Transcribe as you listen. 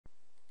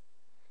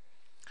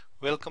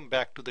Welcome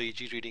back to the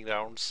EEG reading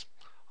rounds.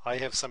 I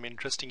have some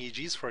interesting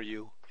EEGs for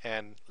you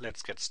and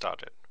let's get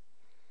started.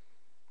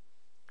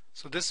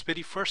 So this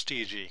very first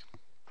EEG,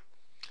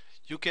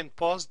 you can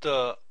pause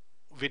the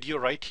video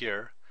right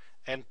here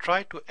and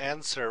try to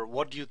answer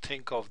what do you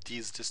think of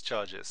these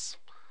discharges.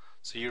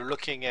 So you're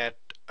looking at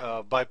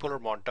bipolar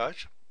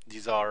montage.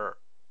 These are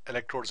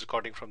electrodes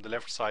recording from the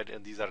left side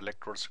and these are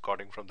electrodes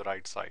recording from the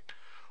right side.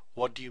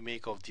 What do you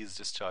make of these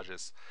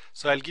discharges?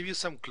 So I'll give you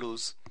some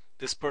clues.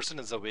 This person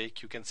is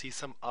awake. You can see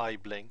some eye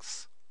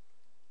blinks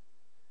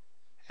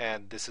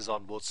and this is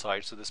on both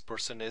sides, so this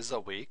person is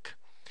awake.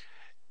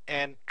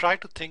 And try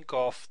to think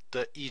of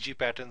the EEG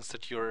patterns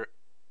that you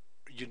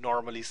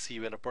normally see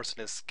when a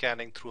person is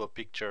scanning through a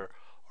picture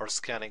or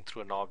scanning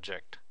through an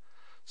object.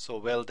 So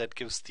well, that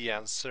gives the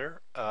answer.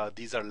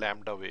 These are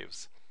lambda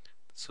waves.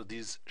 So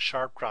these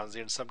sharp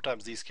transients,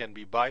 sometimes these can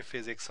be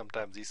biphasic,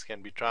 sometimes these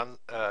can be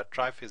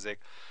triphasic.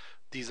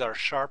 These are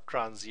sharp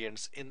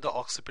transients in the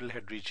occipital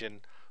head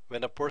region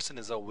when a person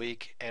is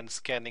awake and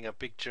scanning a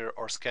picture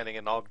or scanning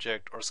an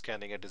object or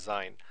scanning a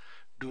design.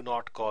 Do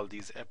not call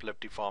these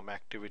epileptiform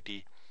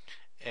activity,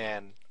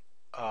 and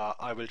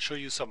I will show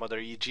you some other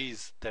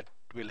EEGs that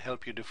will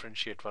help you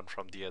differentiate one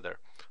from the other.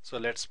 So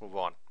let's move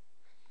on.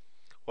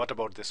 What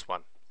about this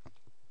one?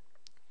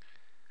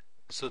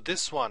 So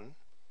this one,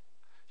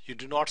 you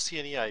do not see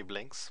any eye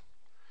blinks.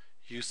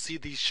 You see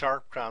these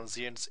sharp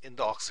transients in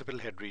the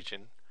occipital head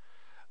region.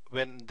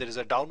 When there is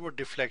a downward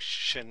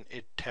deflection,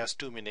 it has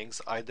two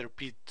meanings. Either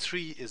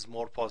P3 is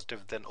more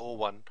positive than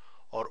O1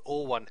 or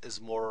O1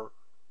 is more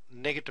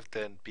negative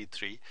than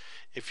P3.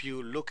 If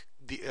you look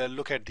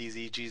at these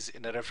EEGs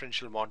in a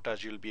referential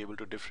montage, you'll be able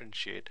to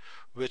differentiate,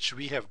 which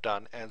we have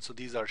done. And so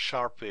these are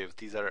sharp waves.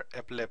 These are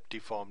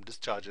epileptiform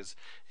discharges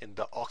in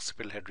the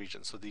occipital head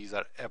region. So these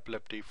are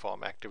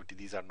epileptiform activity.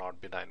 These are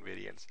not benign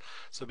variants.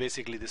 So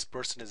basically this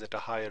person is at a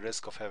higher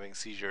risk of having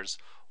seizures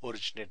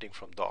originating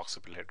from the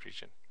occipital head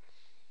region.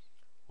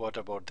 What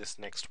about this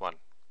next one?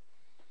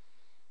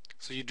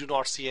 So you do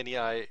not see any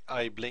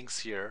eye blinks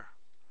here.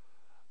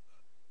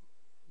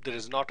 There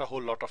is not a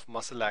whole lot of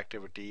muscle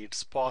activity.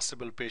 It's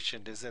possible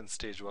patient is in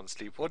stage 1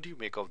 sleep. What do you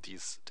make of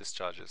these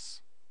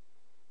discharges?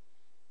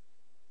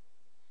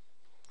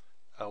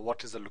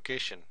 What is the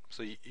location?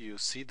 So you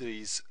see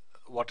these,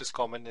 what is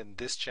common in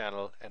this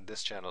channel and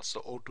this channel. So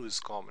O2 is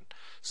common.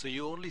 So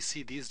you only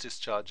see these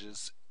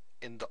discharges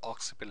in the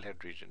occipital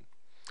head region.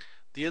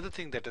 The other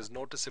thing that is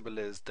noticeable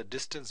is the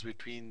distance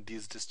between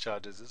these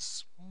discharges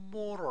is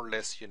more or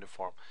less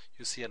uniform.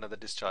 You see another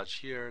discharge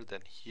here,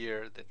 then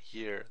here, then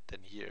here, then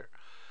here.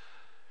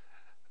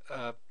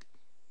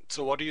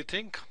 So what do you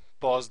think?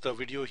 Pause the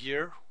video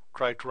here,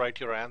 try to write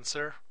your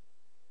answer.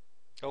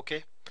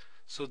 Okay,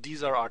 so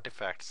these are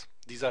artifacts.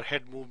 These are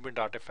head movement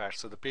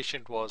artifacts. So the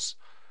patient was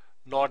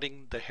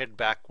nodding the head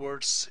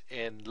backwards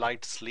in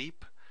light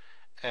sleep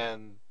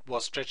and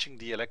was stretching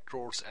the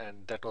electrodes,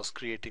 and that was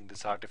creating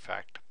this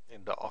artifact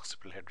in the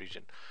occipital head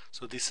region.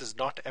 So this is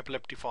not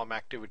epileptiform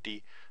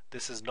activity.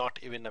 This is not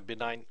even a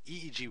benign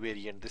EEG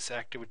variant. This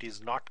activity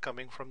is not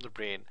coming from the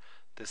brain.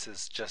 This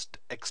is just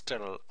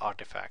external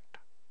artifact.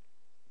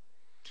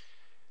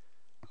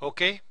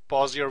 Okay,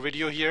 pause your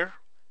video here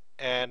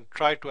and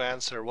try to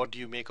answer what do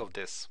you make of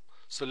this.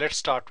 So let's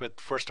start with,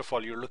 first of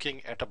all, you're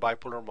looking at a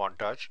bipolar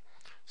montage.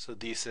 So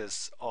this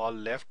is all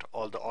left.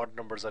 All the odd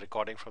numbers are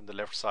recording from the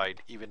left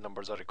side. Even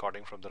numbers are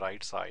recording from the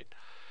right side.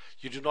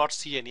 You do not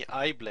see any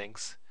eye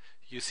blinks.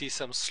 You see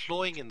some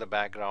slowing in the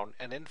background,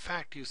 and in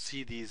fact you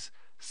see these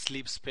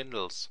sleep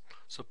spindles.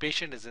 So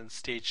patient is in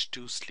stage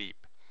 2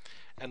 sleep.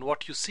 And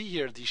what you see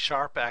here, the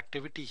sharp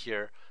activity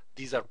here,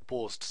 these are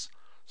posts.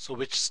 So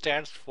which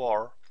stands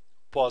for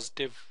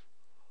positive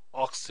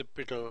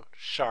occipital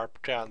sharp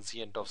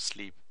transient of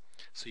sleep.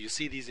 So you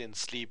see these in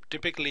sleep.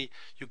 Typically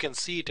you can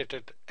see it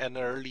at an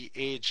early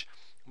age,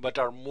 but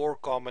are more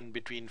common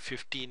between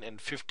 15 and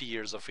 50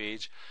 years of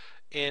age.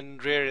 In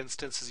rare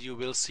instances you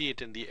will see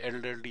it in the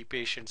elderly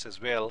patients as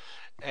well.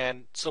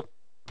 And so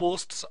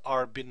posts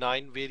are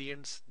benign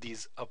variants.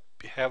 These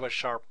have a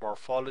sharp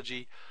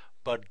morphology,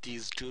 but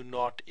these do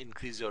not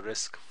increase your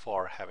risk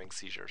for having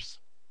seizures.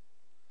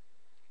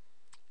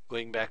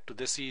 Going back to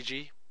this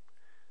EEG,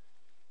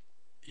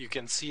 you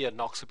can see an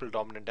occipital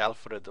dominant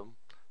alpha rhythm.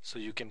 So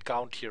you can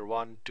count here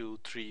 1, 2,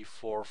 3,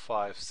 4,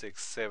 5,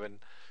 6, 7,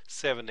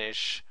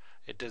 7-ish.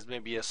 It is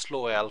maybe a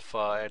slow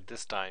alpha at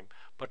this time,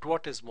 but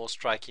what is most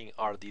striking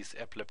are these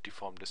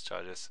epileptiform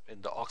discharges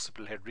in the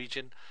occipital head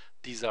region.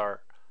 These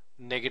are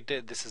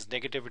negative. This is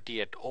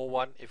negativity at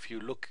O1. If you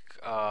look,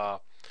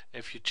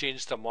 if you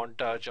change the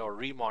montage or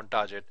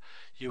remontage it,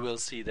 you will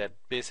see that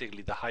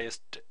basically the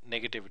highest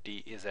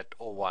negativity is at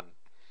O1.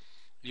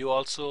 You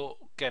also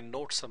can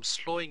note some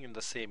slowing in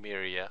the same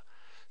area.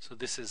 So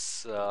this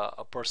is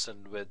a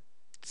person with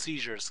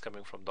seizures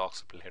coming from the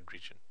occipital head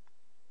region.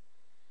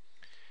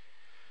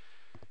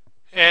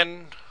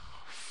 And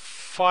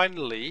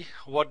finally,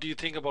 what do you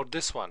think about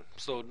this one?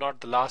 So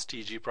not the last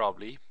EEG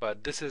probably,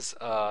 but this is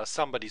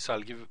somebody, so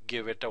I'll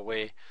give it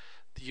away.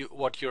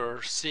 What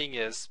you're seeing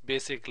is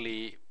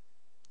basically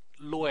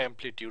low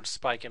amplitude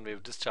spike and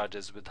wave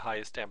discharges with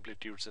highest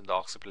amplitudes in the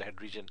occipital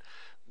head region.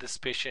 This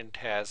patient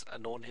has a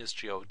known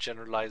history of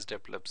generalized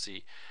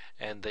epilepsy,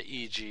 and the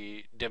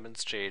EEG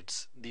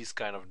demonstrates these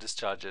kind of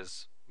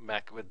discharges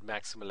with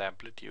maximal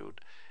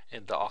amplitude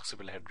in the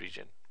occipital head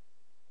region.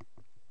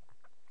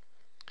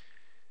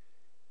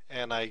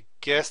 And I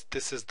guess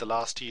this is the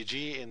last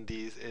EEG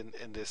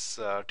in this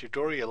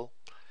tutorial,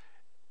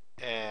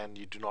 and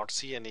you do not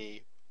see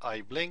any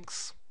eye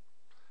blinks.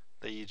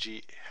 The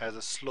EEG has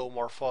a slow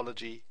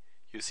morphology.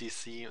 You see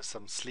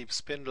some sleep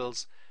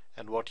spindles,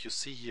 and what you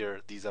see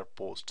here, these are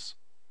posts.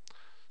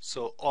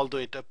 So although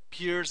it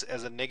appears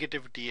as a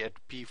negativity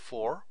at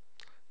P4,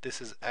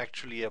 this is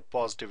actually a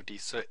positivity.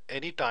 So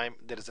anytime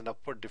there is an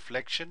upward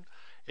deflection,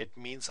 it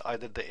means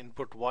either the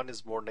input 1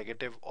 is more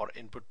negative or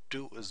input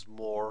 2 is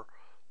more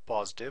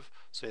positive.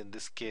 So in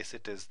this case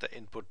it is the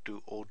input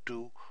to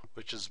O2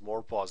 which is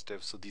more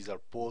positive. So these are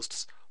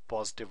posts,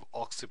 positive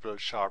occipital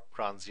sharp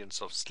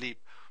transients of sleep,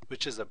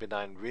 which is a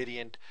benign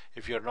variant.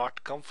 If you're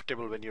not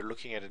comfortable when you're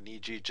looking at an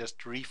EEG, just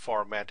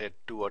reformat it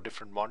to a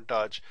different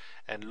montage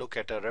and look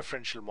at a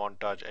referential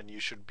montage, and you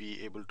should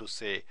be able to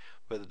say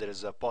whether there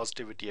is a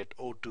positivity at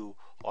O2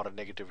 or a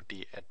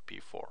negativity at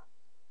P4.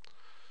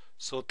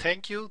 So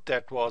thank you.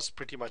 That was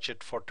pretty much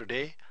it for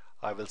today.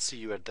 I will see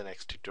you at the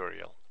next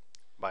tutorial.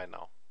 Bye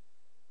now.